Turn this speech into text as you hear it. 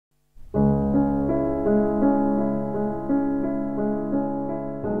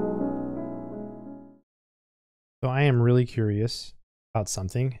I am really curious about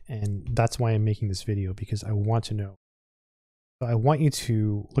something, and that's why I'm making this video, because I want to know. So I want you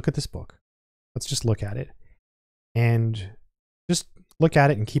to look at this book. Let's just look at it. And just look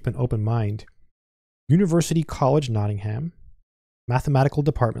at it and keep an open mind. University College Nottingham, Mathematical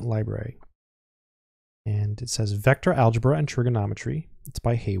Department Library. And it says Vector Algebra and Trigonometry. It's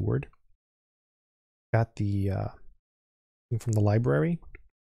by Hayward. Got the thing from the library.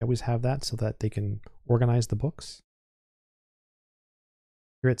 I always have that so that they can organize the books.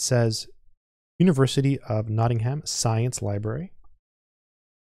 Here it says University of Nottingham Science Library.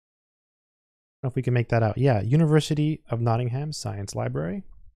 I don't know if we can make that out. Yeah, University of Nottingham Science Library.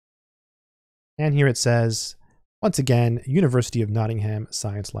 And here it says, once again, University of Nottingham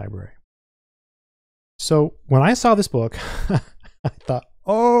Science Library. So when I saw this book, I thought,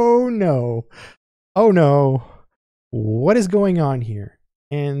 oh no, what is going on here?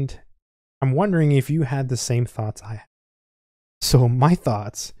 And I'm wondering if you had the same thoughts I had. So my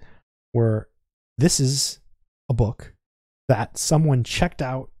thoughts were, this is a book that someone checked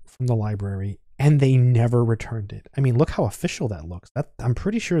out from the library and they never returned it. I mean, look how official that looks. I'm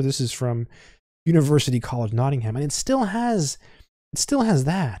pretty sure this is from University College Nottingham, and it still has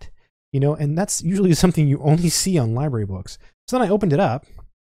that, you know, and that's usually something you only see on library books. So then I opened it up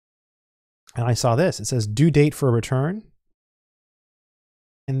and I saw this. It says due date for a return.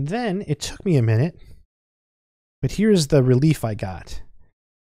 And then it took me a minute, but here's the relief I got.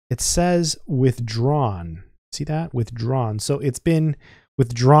 It says withdrawn. See that? Withdrawn. So it's been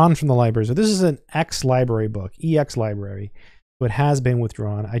withdrawn from the library. So this is an X library book, EX library. So it has been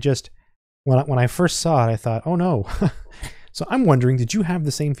withdrawn. I just, when I first saw it, I thought, oh no. So I'm wondering, did you have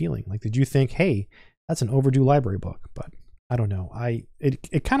the same feeling? Like, did you think, hey, that's an overdue library book? But I don't know.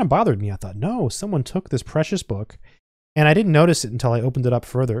 It kind of bothered me. I thought, no, someone took this precious book, and I didn't notice it until I opened it up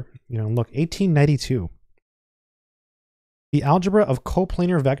further. You know, look, 1892. The Algebra of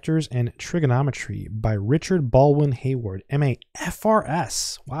Coplanar Vectors and Trigonometry by Richard Baldwin Hayward,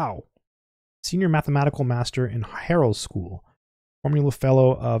 MAFRS. Wow. Senior Mathematical Master in Harrow School. Formula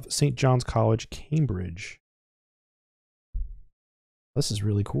Fellow of St. John's College, Cambridge. This is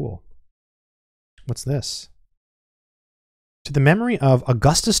really cool. What's this? To the memory of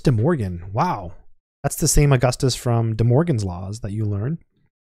Augustus de Morgan. Wow. That's the same Augustus from De Morgan's Laws that you learn.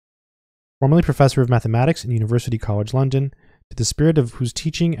 Formerly Professor of Mathematics in University College London, to the spirit of whose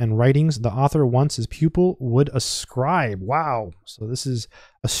teaching and writings the author once his pupil would ascribe. Wow. So this is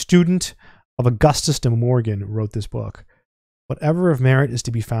a student of Augustus de Morgan who wrote this book. Whatever of merit is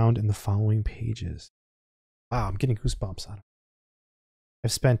to be found in the following pages. Wow, I'm getting goosebumps on it.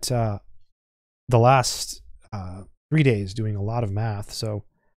 I've spent the last 3 days doing a lot of math, so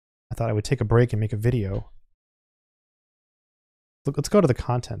I thought I would take a break and make a video. Look, let's go to the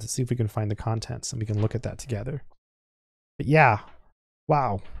contents. Let's see if we can find the contents and we can look at that together. But yeah,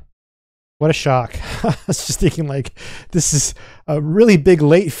 wow. What a shock. I was just thinking, like, this is a really big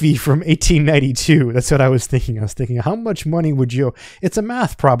late fee from 1892. That's what I was thinking. I was thinking, how much money would you owe? It's a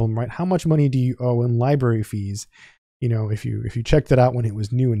math problem, right? How much money do you owe in library fees? You know, if you checked it out when it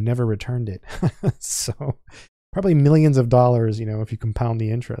was new and never returned it. So probably millions of dollars, you know, if you compound the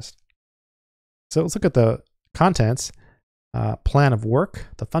interest. So let's look at the contents. Plan of work,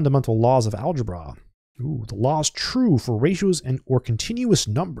 the fundamental laws of algebra. Ooh, the laws true for ratios and or continuous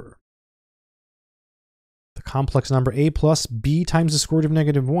number. The complex number a plus b times the square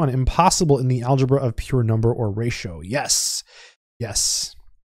root of -1. Impossible in the algebra of pure number or ratio. Yes. Yes.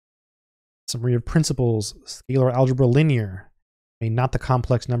 Summary of principles. Scalar algebra linear. May not the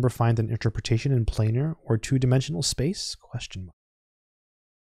complex number find an interpretation in planar or two-dimensional space? Question mark.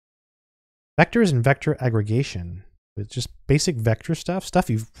 Vectors and vector aggregation. It's just basic vector stuff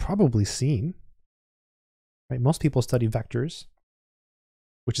you've probably seen. Right? Most people study vectors,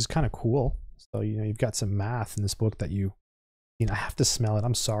 which is kind of cool. So, you know, you've got some math in this book that you know, I have to smell it.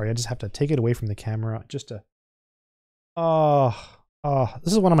 I'm sorry. I just have to take it away from the camera just to,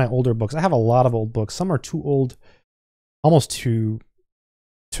 this is one of my older books. I have a lot of old books. Some are too old almost to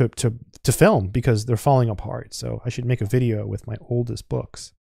film because they're falling apart. So I should make a video with my oldest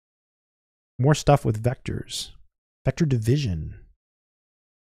books. More stuff with vectors. Vector division.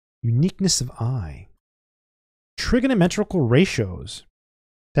 Uniqueness of I. Trigonometrical ratios.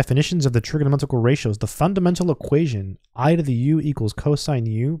 Definitions of the trigonometrical ratios. The fundamental equation I to the u equals cosine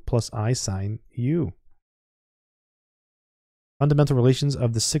u plus I sine u. Fundamental relations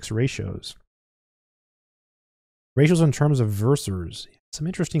of the 6 ratios. Ratios in terms of versors. Some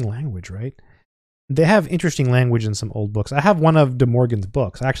interesting language, right? They have interesting language in some old books. I have one of De Morgan's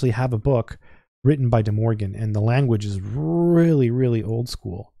books. I actually have a book written by De Morgan, and the language is really, really old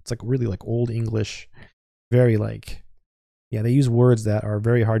school. It's like really like old English. very like, yeah, they use words that are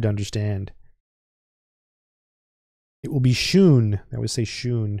very hard to understand. It will be shewn. I always say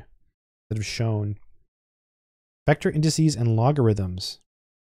shewn instead of shown. Vector indices and logarithms.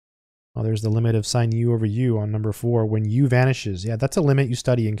 Oh, there's the limit of sine u over u on number 4 when u vanishes. Yeah, that's a limit you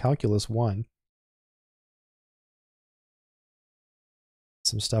study in Calculus 1.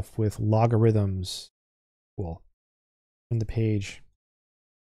 Some stuff with logarithms. Cool. In the page.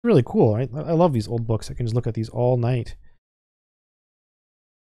 Really cool. I love these old books. I can just look at these all night.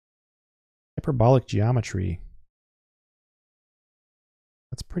 Hyperbolic geometry.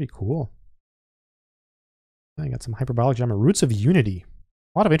 That's pretty cool. I got some hyperbolic geometry. Roots of unity.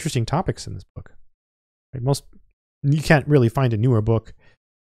 A lot of interesting topics in this book. Right? You can't really find a newer book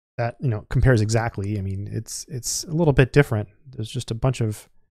that, you know, compares exactly. I mean, it's a little bit different. There's just a bunch of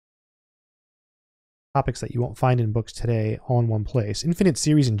topics that you won't find in books today all in one place. Infinite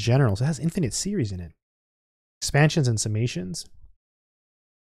series in general. So it has infinite series in it. Expansions and summations.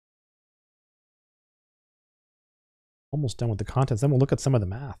 Almost done with the contents. Then we'll look at some of the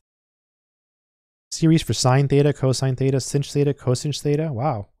math. Series for sine theta, cosine theta, sinh theta, cosine theta.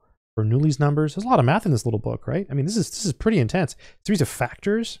 Wow. For Newly's numbers. There's a lot of math in this little book, right? I mean, this is pretty intense. Series of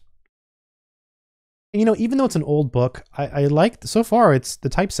factors. And, you know, even though it's an old book, I like, so far, the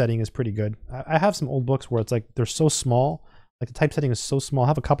typesetting is pretty good. I have some old books where it's like, they're so small. Like the typesetting is so small. I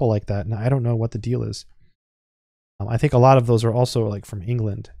have a couple like that. And I don't know what the deal is. I think a lot of those are also like from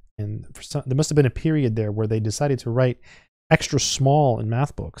England. And there must have been a period there where they decided to write extra small in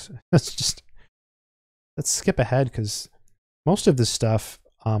math books. Let's skip ahead because most of this stuff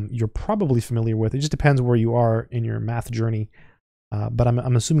you're probably familiar with. It just depends where you are in your math journey. But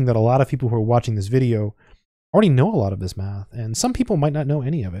I'm assuming that a lot of people who are watching this video already know a lot of this math, and some people might not know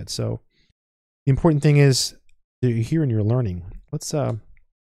any of it. So the important thing is that you're here and you're learning. Let's look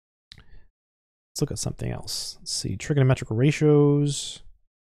at something else. Let's see, trigonometric ratios.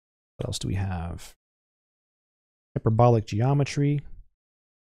 What else do we have? Hyperbolic geometry,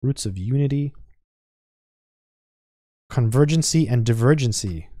 roots of unity, convergency and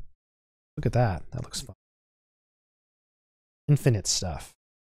divergency. Look at that. That looks fun. Infinite stuff.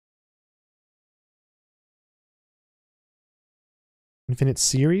 Infinite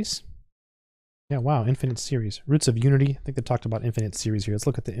series. Yeah, wow, infinite series. Roots of unity. I think they talked about infinite series here. Let's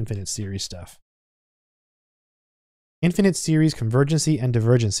look at the infinite series stuff. Infinite series, convergency, and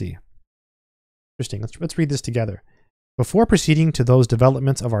divergency. Interesting. Let's read this together. Before proceeding to those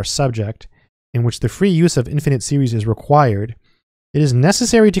developments of our subject in which the free use of infinite series is required, it is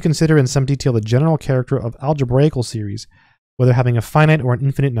necessary to consider in some detail the general character of algebraical series, whether having a finite or an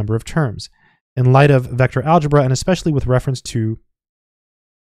infinite number of terms, in light of vector algebra and especially with reference to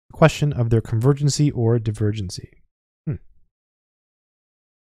the question of their convergency or divergency. So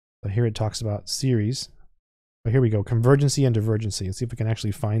here it talks about series. But here we go, convergency and divergency. Let's see if we can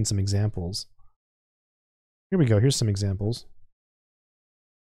actually find some examples. Here we go, here's some examples.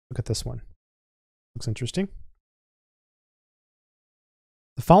 Look at this one. Looks interesting.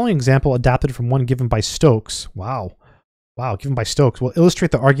 The following example, adapted from one given by Stokes. Wow, given by Stokes, will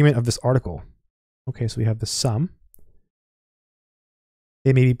illustrate the argument of this article. Okay, so we have the sum.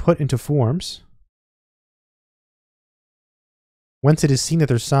 They may be put into forms, whence it is seen that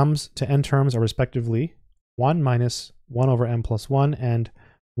their sums to n terms are respectively 1 minus 1 over n plus 1 and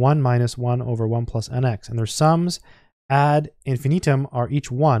 1 minus 1 over 1 plus nx. And their sums ad infinitum are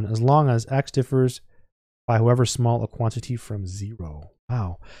each 1 as long as x differs by however small a quantity from 0.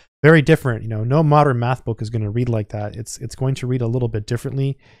 Wow. Very different. You know, no modern math book is going to read like that. It's going to read a little bit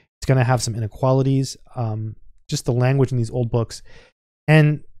differently. It's going to have some inequalities. Just the language in these old books.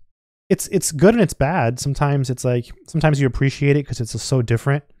 And it's good and it's bad. Sometimes it's like, sometimes you appreciate it because it's so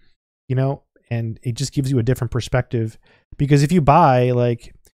different, you know, and it just gives you a different perspective. Because if you buy,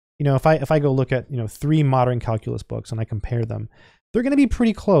 like, you know, if I go look at, you know, 3 modern calculus books and I compare them, they're going to be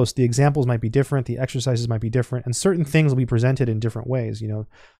pretty close. The examples might be different. The exercises might be different. And certain things will be presented in different ways. You know,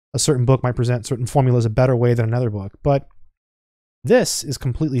 a certain book might present certain formulas a better way than another book. But this is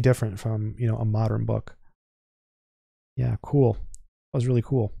completely different from, you know, a modern book. Yeah, cool. That was really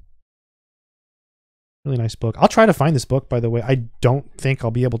cool. Really nice book. I'll try to find this book, by the way. I don't think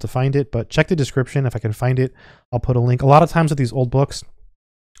I'll be able to find it, but check the description. If I can find it, I'll put a link. A lot of times with these old books,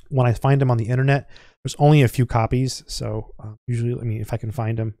 when I find them on the internet, there's only a few copies. So usually, I mean, if I can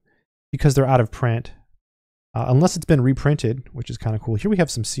find them, because they're out of print, unless it's been reprinted, which is kind of cool. Here we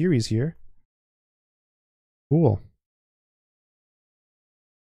have some series here. Cool.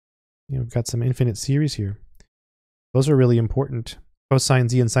 You know, we've got some infinite series here. Those are really important. Cosine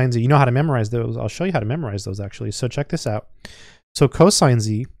z and sine z. You know how to memorize those. I'll show you how to memorize those actually. So check this out. So cosine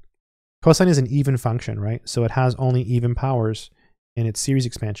z, Cosine is an even function, right? So it has only even powers in its series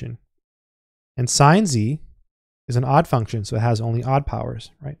expansion. And sine z is an odd function, so it has only odd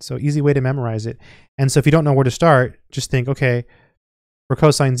powers, right? So easy way to memorize it. And so if you don't know where to start, just think, okay, for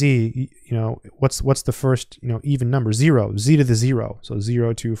cosine z, you know, what's the first, you know, even number? 0, z to the 0. So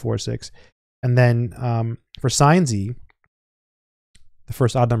 0, 2, 4, 6. And then for sine z, the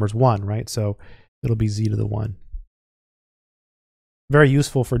first odd number is 1, right? So it'll be z to the 1. Very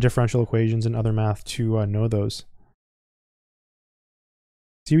useful for differential equations and other math to know those.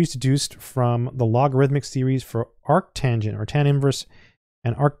 Series deduced from the logarithmic series for arctangent or tan inverse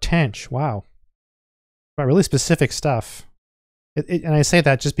and arctanch. Wow. Really specific stuff. And I say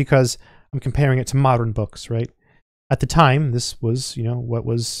that just because I'm comparing it to modern books, right? At the time, this was, you know, what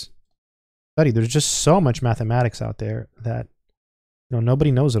was studied. There's just so much mathematics out there that, you know,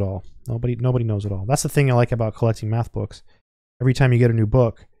 nobody knows it all. Nobody knows it all. That's the thing I like about collecting math books. Every time you get a new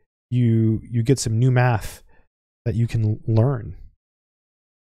book, you get some new math that you can learn.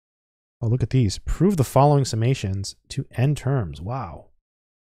 Oh, look at these. Prove the following summations to n terms. Wow.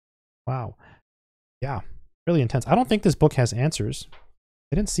 Wow. Yeah, really intense. I don't think this book has answers.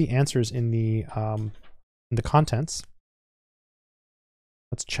 I didn't see answers in the contents.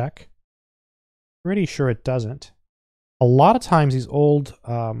 Let's check. Pretty sure it doesn't. A lot of times these old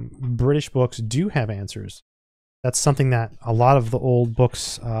British books do have answers. That's something that a lot of the old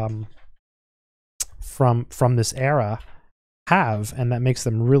books from this era have, and that makes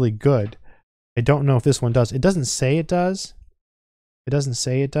them really good. I don't know if this one does. It doesn't say it does. It doesn't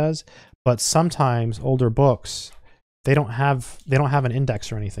say it does, but sometimes older books, they don't have an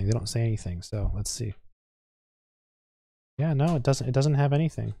index or anything. They don't say anything. So let's see. Yeah, no, it doesn't have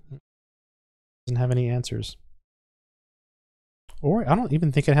anything. It doesn't have any answers. Or I don't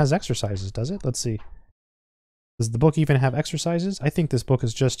even think it has exercises, does it? Let's see. Does the book even have exercises? I think this book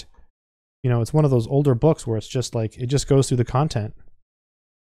is just, you know, it's one of those older books where it's just like, it just goes through the content.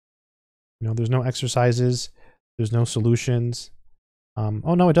 You know, there's no exercises, there's no solutions.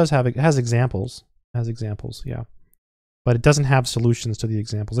 Oh no, it has examples. It has examples, yeah. But it doesn't have solutions to the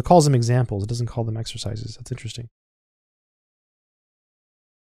examples. It calls them examples. It doesn't call them exercises. That's interesting.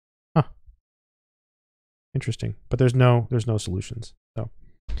 Huh. Interesting. But there's no solutions. So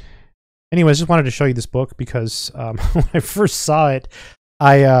anyways, just wanted to show you this book because when I first saw it,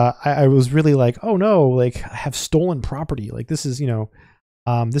 I was really like, oh no, like I have stolen property. Like this is, you know,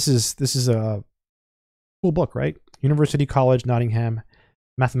 this is a cool book, right? University College, Nottingham,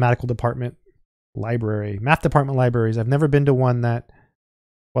 Mathematical Department Library, Math Department libraries. I've never been to one that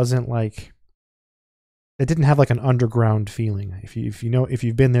wasn't like, it didn't have like an underground feeling. If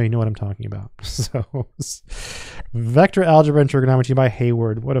you've been there, you know what I'm talking about. So, Vector Algebra and Trigonometry by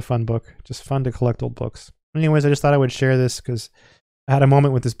Hayward. What a fun book. Just fun to collect old books. Anyways, I just thought I would share this because I had a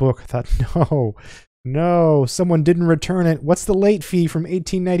moment with this book. I thought, no, someone didn't return it. What's the late fee from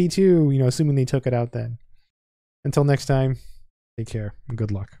 1892? You know, assuming they took it out then. Until next time, take care and good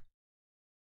luck.